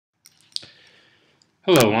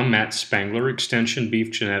Hello, I'm Matt Spangler, Extension Beef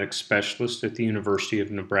Genetics Specialist at the University of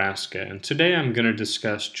Nebraska, and today I'm going to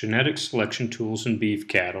discuss genetic selection tools in beef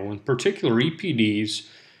cattle, in particular EPDs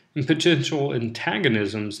and potential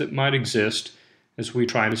antagonisms that might exist as we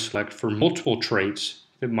try to select for multiple traits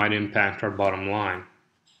that might impact our bottom line.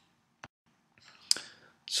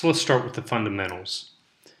 So let's start with the fundamentals.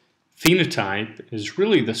 Phenotype is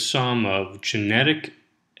really the sum of genetic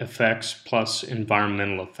effects plus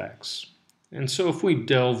environmental effects. And so if we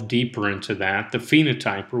delve deeper into that, the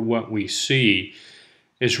phenotype, or what we see,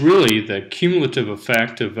 is really the cumulative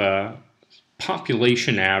effect of a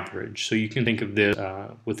population average. So you can think of this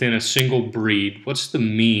within a single breed, what's the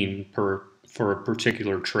mean for a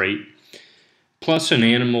particular trait, plus an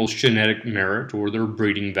animal's genetic merit or their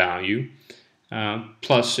breeding value,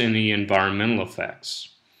 plus any environmental effects.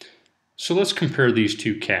 So let's compare these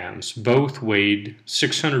two calves. Both weighed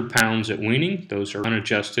 600 pounds at weaning. Those are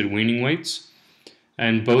unadjusted weaning weights.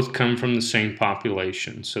 And both come from the same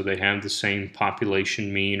population. So they have the same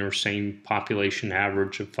population mean or same population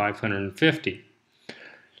average of 550.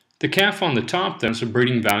 The calf on the top then has a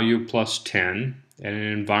breeding value of plus 10 and an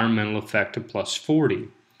environmental effect of plus 40.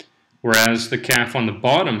 Whereas the calf on the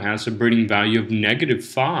bottom has a breeding value of negative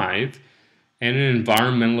 5 and an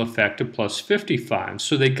environmental effect of plus 55.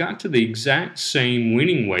 So they got to the exact same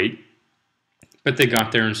weaning weight, but they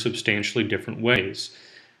got there in substantially different ways.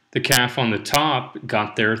 The calf on the top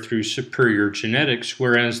got there through superior genetics,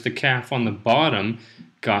 whereas the calf on the bottom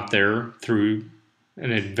got there through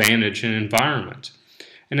an advantage in environment.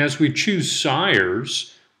 And as we choose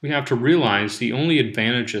sires, we have to realize the only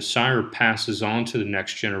advantage a sire passes on to the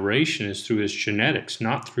next generation is through his genetics,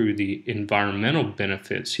 not through the environmental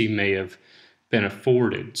benefits he may have been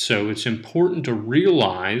afforded. So it's important to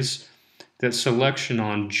realize that selection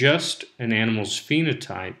on just an animal's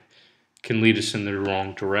phenotype can lead us in the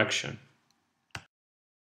wrong direction.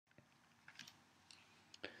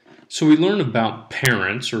 So we learn about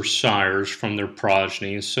parents or sires from their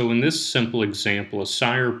progeny. So in this simple example, a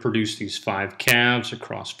sire produced these 5 calves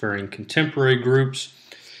across varying contemporary groups,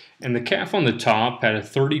 and the calf on the top had a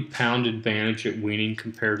 30-pound advantage at weaning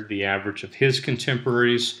compared to the average of his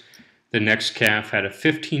contemporaries. The next calf had a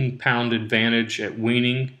 15-pound advantage at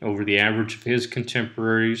weaning over the average of his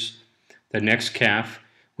contemporaries. The next calf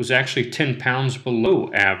was actually 10 pounds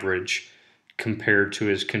below average compared to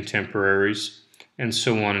his contemporaries, and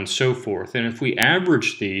so on and so forth. And if we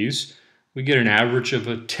average these, we get an average of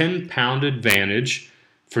a 10-pound advantage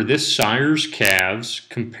for this sire's calves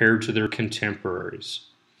compared to their contemporaries.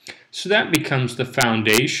 So that becomes the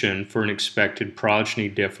foundation for an expected progeny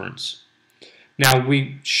difference. Now,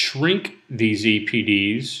 we shrink these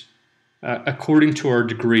EPDs according to our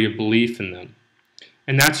degree of belief in them.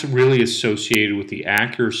 And that's really associated with the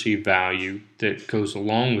accuracy value that goes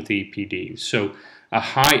along with EPDs. So a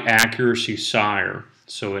high accuracy sire,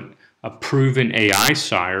 so a proven AI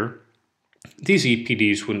sire, these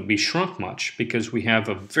EPDs wouldn't be shrunk much because we have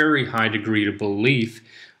a very high degree of belief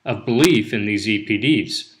in these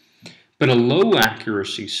EPDs. But a low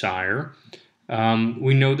accuracy sire,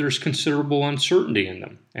 we know there's considerable uncertainty in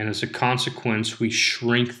them, and as a consequence, we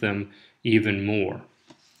shrink them even more.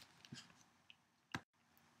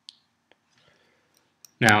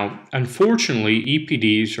 Now, unfortunately,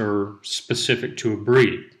 EPDs are specific to a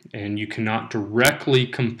breed, and you cannot directly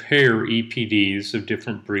compare EPDs of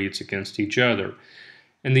different breeds against each other.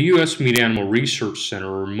 And the U.S. Meat Animal Research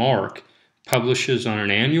Center, or MARC, publishes on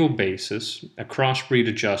an annual basis a crossbreed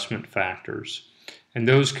adjustment factors. And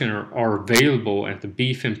those are available at the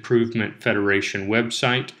Beef Improvement Federation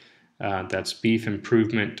website. That's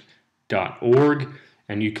beefimprovement.org.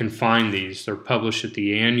 And you can find these. They're published at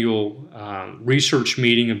the annual research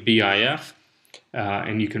meeting of BIF.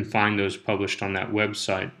 And you can find those published on that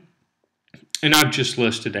website. And I've just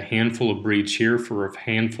listed a handful of breeds here for a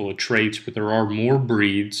handful of traits, but there are more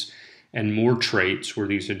breeds and more traits where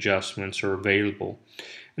these adjustments are available.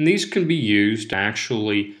 And these can be used to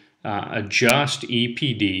actually adjust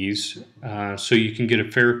EPDs so you can get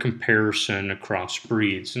a fair comparison across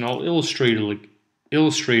breeds. And I'll illustrate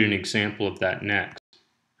an example of that next.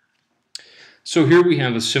 So here we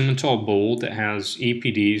have a Simmental bull that has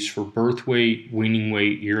EPDs for birth weight, weaning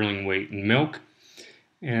weight, yearling weight, and milk.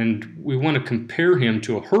 And we want to compare him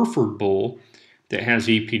to a Hereford bull that has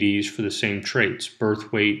EPDs for the same traits: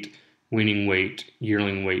 birth weight, weaning weight,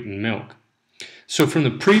 yearling weight, and milk. So from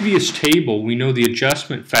the previous table, we know the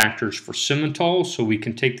adjustment factors for Simmental, so we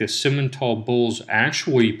can take the Simmental bull's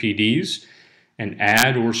actual EPDs and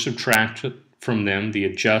add or subtract from them the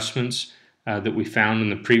adjustments that we found in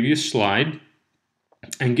the previous slide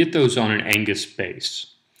and get those on an Angus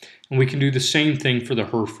base. And we can do the same thing for the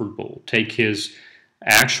Hereford bull. Take his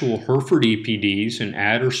actual Hereford EPDs and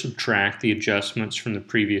add or subtract the adjustments from the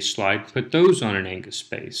previous slide, put those on an Angus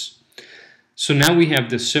base. So now we have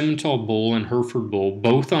the Simmental bull and Hereford bull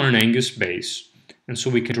both on an Angus base, and so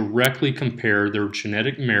we can directly compare their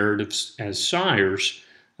genetic merit as sires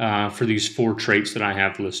for these 4 traits that I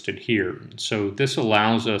have listed here. So this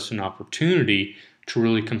allows us an opportunity to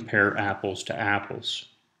really compare apples to apples.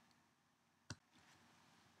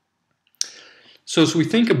 So as we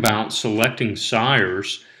think about selecting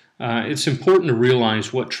sires, it's important to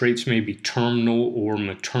realize what traits may be terminal or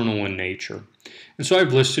maternal in nature. And so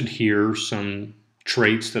I've listed here some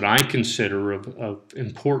traits that I consider of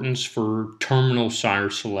importance for terminal sire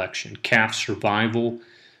selection: calf survival,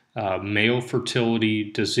 male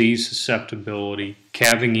fertility, disease susceptibility,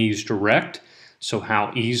 calving ease direct, so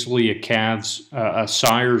how easily a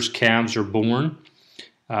sire's calves are born,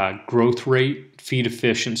 growth rate, feed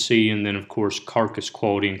efficiency, and then of course carcass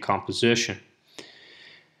quality and composition.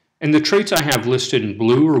 And the traits I have listed in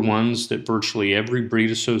blue are ones that virtually every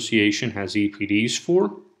breed association has EPDs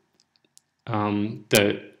for.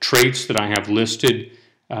 The traits that I have listed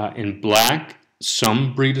in black,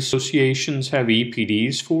 some breed associations have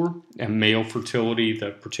EPDs for, and male fertility,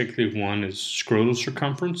 the particular one is scrotal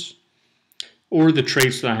circumference. Or the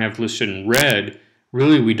traits that I have listed in red,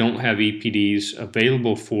 really we don't have EPDs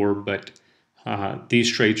available for, but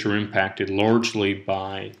these traits are impacted largely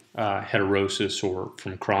by heterosis or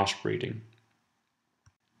from crossbreeding.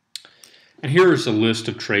 And here is a list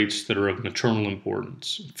of traits that are of maternal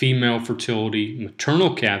importance: female fertility,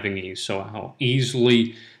 maternal calving ease, so how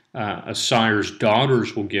easily a sire's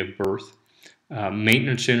daughters will give birth,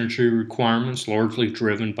 maintenance energy requirements, largely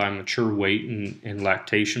driven by mature weight and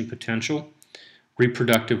lactation potential,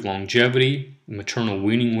 reproductive longevity, maternal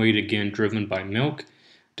weaning weight, again driven by milk,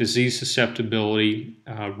 disease susceptibility,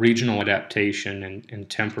 regional adaptation, and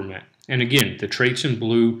temperament. And again, the traits in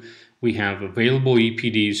blue we have available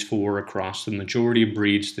EPDs for across the majority of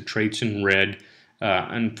breeds. The traits in red,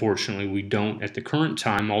 unfortunately, we don't at the current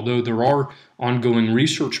time, although there are ongoing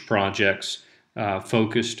research projects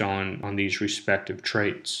focused on these respective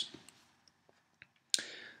traits.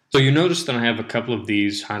 So you notice that I have a couple of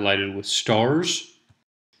these highlighted with stars.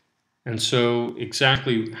 And so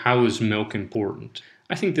exactly how is milk important?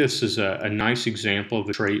 I think this is a nice example of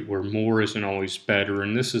a trait where more isn't always better,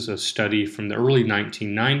 and this is a study from the early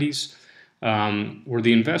 1990s where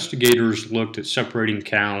the investigators looked at separating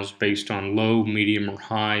cows based on low, medium, or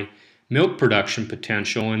high milk production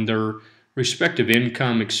potential and their respective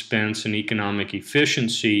income, expense, and economic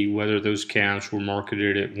efficiency, whether those calves were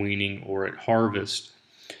marketed at weaning or at harvest.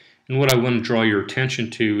 And what I want to draw your attention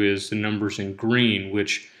to is the numbers in green,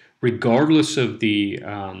 which regardless of the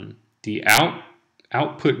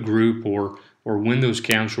output group or when those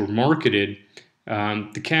calves were marketed,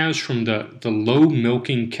 the calves from the low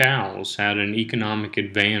milking cows had an economic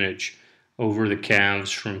advantage over the calves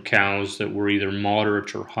from cows that were either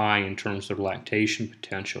moderate or high in terms of lactation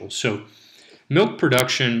potential. So milk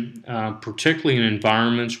production, particularly in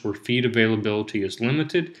environments where feed availability is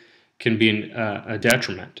limited, can be a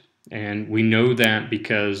detriment. And we know that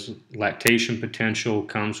because lactation potential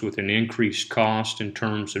comes with an increased cost in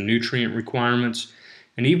terms of nutrient requirements.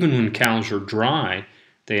 And even when cows are dry,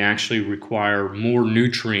 they actually require more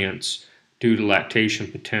nutrients due to lactation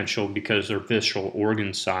potential because their visceral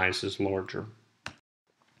organ size is larger.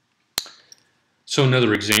 So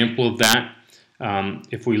another example of that,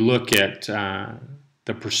 if we look at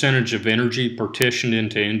the percentage of energy partitioned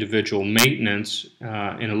into individual maintenance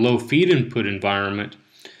in a low feed input environment,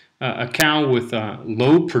 a cow with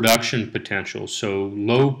low production potential, so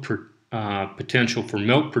low potential for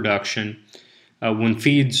milk production, when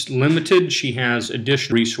feed's limited, she has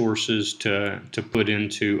additional resources to put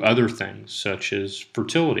into other things, such as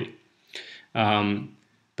fertility.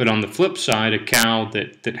 But on the flip side, a cow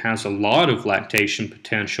that has a lot of lactation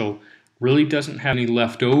potential really doesn't have any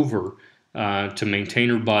left over to maintain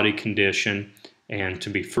her body condition and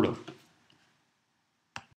to be fertile.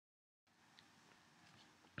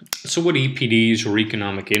 So what EPDs or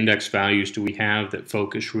economic index values do we have that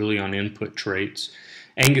focus really on input traits?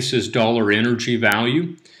 Angus's dollar energy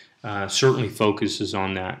value certainly focuses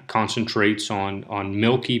on that, concentrates on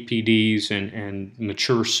milk EPDs and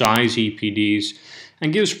mature size EPDs,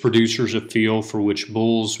 and gives producers a feel for which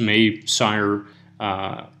bulls may sire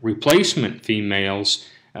replacement females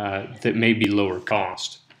that may be lower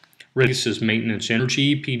cost. Angus's maintenance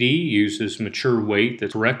energy EPD uses mature weight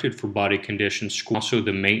that's corrected for body conditions, also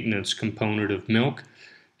the maintenance component of milk.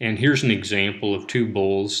 And here's an example of two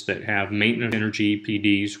bulls that have maintenance energy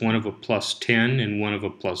EPDs, one of a +10 and one of a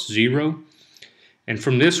 +0. And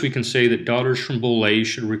from this, we can say that daughters from bull A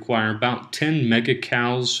should require about 10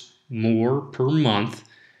 megacows more per month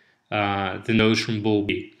than those from bull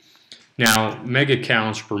B. Now,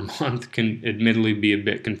 megacows per month can admittedly be a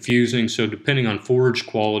bit confusing, so depending on forage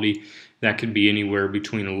quality, that could be anywhere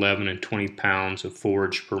between 11 and 20 pounds of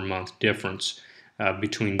forage per month difference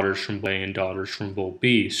between daughters from bull A and daughters from bull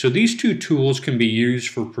B. So these two tools can be used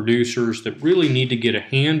for producers that really need to get a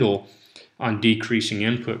handle on decreasing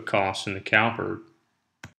input costs in the cow herd.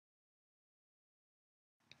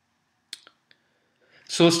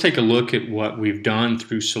 So let's take a look at what we've done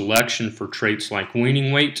through selection for traits like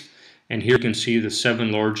weaning weight. And here you can see the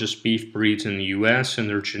 7 largest beef breeds in the U.S. and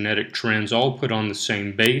their genetic trends all put on the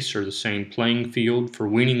same base or the same playing field for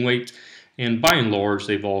weaning weight. And by and large,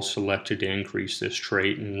 they've all selected to increase this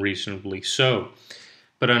trait, and reasonably so.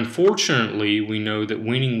 But unfortunately, we know that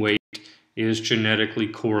weaning weight is genetically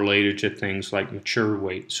correlated to things like mature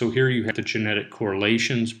weight. So here you have the genetic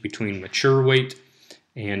correlations between mature weight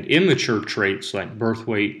and immature traits like birth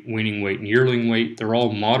weight, weaning weight, and yearling weight. They're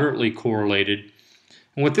all moderately correlated.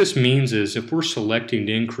 And what this means is if we're selecting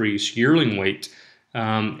to increase yearling weight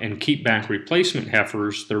and keep back replacement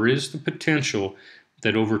heifers, there is the potential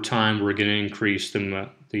that over time we're going to increase the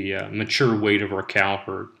mature weight of our cow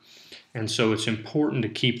herd. And so it's important to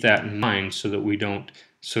keep that in mind so that we don't,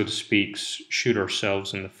 so to speak, shoot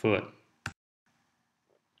ourselves in the foot.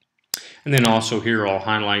 And then also here I'll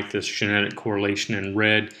highlight this genetic correlation in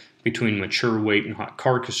red between mature weight and hot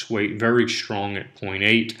carcass weight, very strong at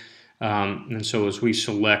 0.8. And so as we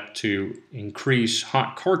select to increase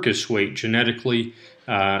hot carcass weight genetically,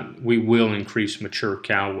 we will increase mature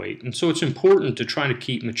cow weight. And so it's important to try to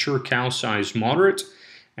keep mature cow size moderate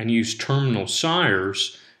and use terminal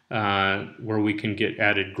sires where we can get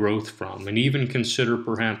added growth from, and even consider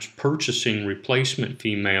perhaps purchasing replacement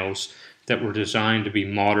females that were designed to be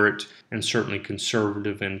moderate and certainly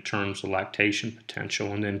conservative in terms of lactation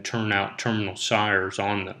potential, and then turn out terminal sires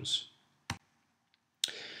on those.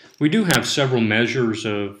 We do have several measures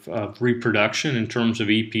of reproduction in terms of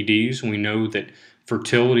EPDs, and we know that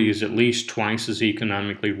fertility is at least twice as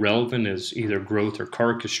economically relevant as either growth or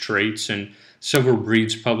carcass traits, and several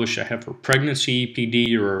breeds publish a heifer pregnancy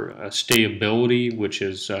EPD or a stayability, which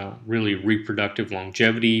is really reproductive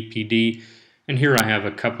longevity EPD. And here I have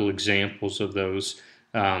a couple examples of those.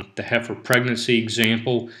 The heifer pregnancy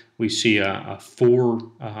example, we see a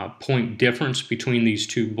 4-point difference between these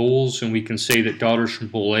two bulls, and we can say that daughters from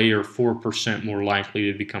bull A are 4% more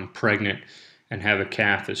likely to become pregnant and have a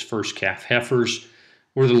calf as first calf heifers.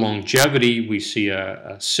 Or the longevity, we see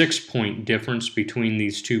a 6-point difference between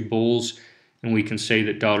these two bulls, and we can say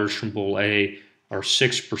that daughters from bull A are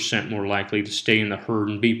 6% more likely to stay in the herd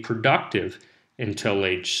and be productive until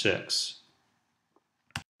age 6.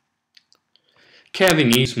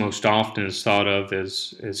 Calving ease most often is thought of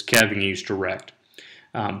as calving ease direct.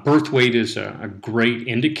 Birth weight is a great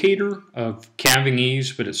indicator of calving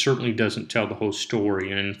ease, but it certainly doesn't tell the whole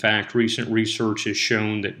story. And in fact, recent research has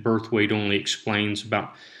shown that birth weight only explains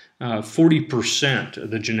about 40%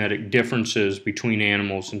 of the genetic differences between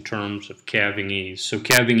animals in terms of calving ease. So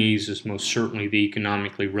calving ease is most certainly the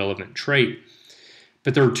economically relevant trait.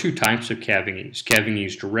 But there are two types of calving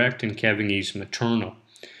ease direct and calving ease maternal.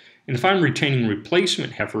 And if I'm retaining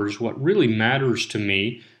replacement heifers, what really matters to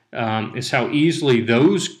me is how easily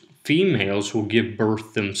those females will give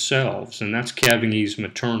birth themselves, and that's calving ease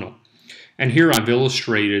maternal. And here I've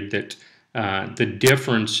illustrated that the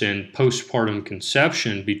difference in postpartum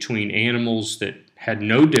conception between animals that had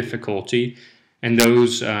no difficulty and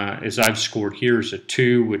those, as I've scored here, as a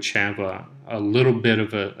 2, which have a little bit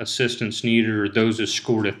of assistance needed, or those that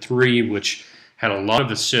scored a 3, which had a lot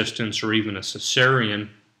of assistance or even a cesarean.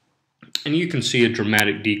 And you can see a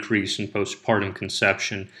dramatic decrease in postpartum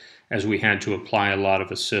conception as we had to apply a lot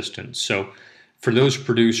of assistance. So for those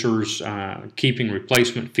producers keeping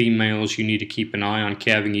replacement females, you need to keep an eye on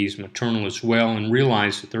calving ease maternal as well, and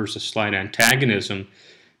realize that there's a slight antagonism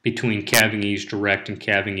between calving ease direct and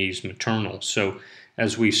calving ease maternal. So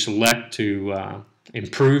as we select to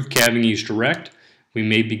improve calving ease direct, we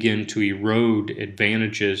may begin to erode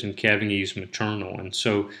advantages in calving ease maternal. And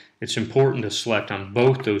so it's important to select on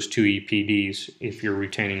both those two EPDs if you're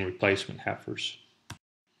retaining replacement heifers.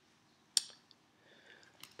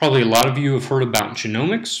 Probably a lot of you have heard about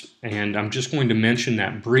genomics, and I'm just going to mention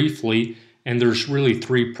that briefly. And there's really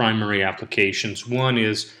 3 primary applications. One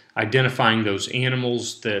is identifying those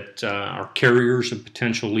animals that are carriers of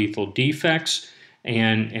potential lethal defects,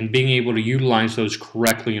 and being able to utilize those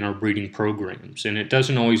correctly in our breeding programs. And it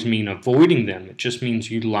doesn't always mean avoiding them, it just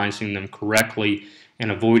means utilizing them correctly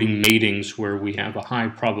and avoiding matings where we have a high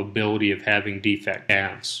probability of having defect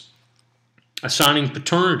calves. Assigning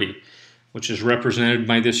paternity, which is represented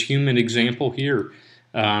by this human example here,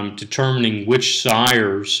 determining which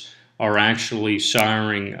sires are actually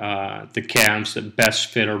siring the calves that best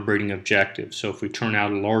fit our breeding objectives. So if we turn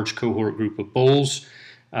out a large cohort group of bulls,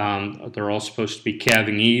 they're all supposed to be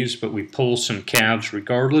calving eves, but we pull some calves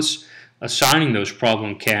regardless, assigning those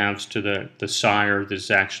problem calves to the sire that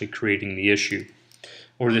is actually creating the issue.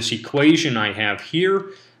 Or this equation I have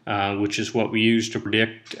here, which is what we use to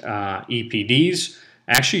predict EPDs,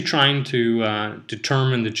 actually trying to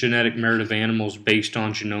determine the genetic merit of animals based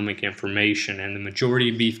on genomic information. And the majority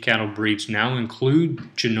of beef cattle breeds now include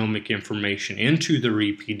genomic information into their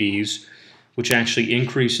EPDs, which actually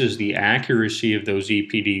increases the accuracy of those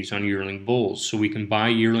EPDs on yearling bulls. So we can buy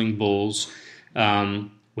yearling bulls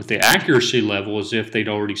with the accuracy level as if they'd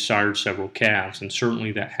already sired several calves, and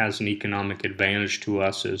certainly that has an economic advantage to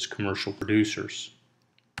us as commercial producers.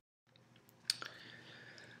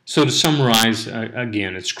 So to summarize,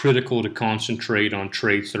 again, it's critical to concentrate on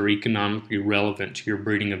traits that are economically relevant to your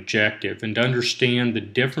breeding objective and to understand the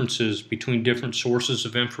differences between different sources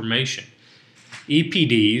of information.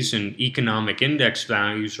 EPDs and economic index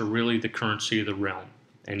values are really the currency of the realm,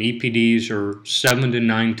 and EPDs are 7 to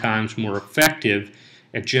 9 times more effective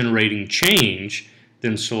at generating change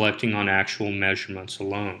than selecting on actual measurements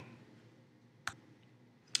alone.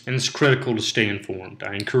 And it's critical to stay informed.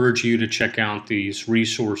 I encourage you to check out these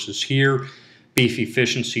resources here,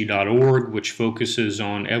 beefefficiency.org, which focuses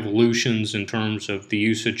on evolutions in terms of the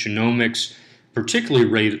use of genomics,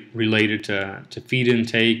 particularly related to feed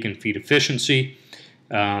intake and feed efficiency.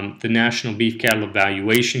 The National Beef Cattle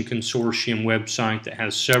Evaluation Consortium website that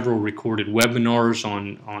has several recorded webinars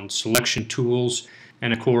on selection tools,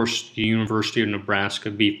 and of course the University of Nebraska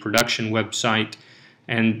Beef Production website.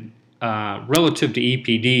 And relative to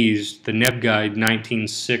EPDs, the NEB Guide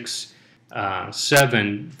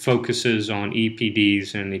 1967 focuses on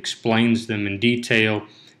EPDs and explains them in detail,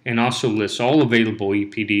 and also lists all available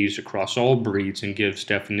EPDs across all breeds and gives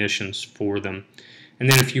definitions for them. And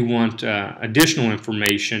then if you want additional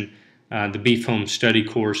information, the Beef Home Study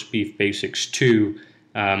course, Beef Basics 2,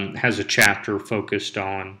 has a chapter focused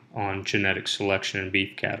on genetic selection in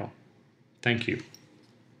beef cattle. Thank you.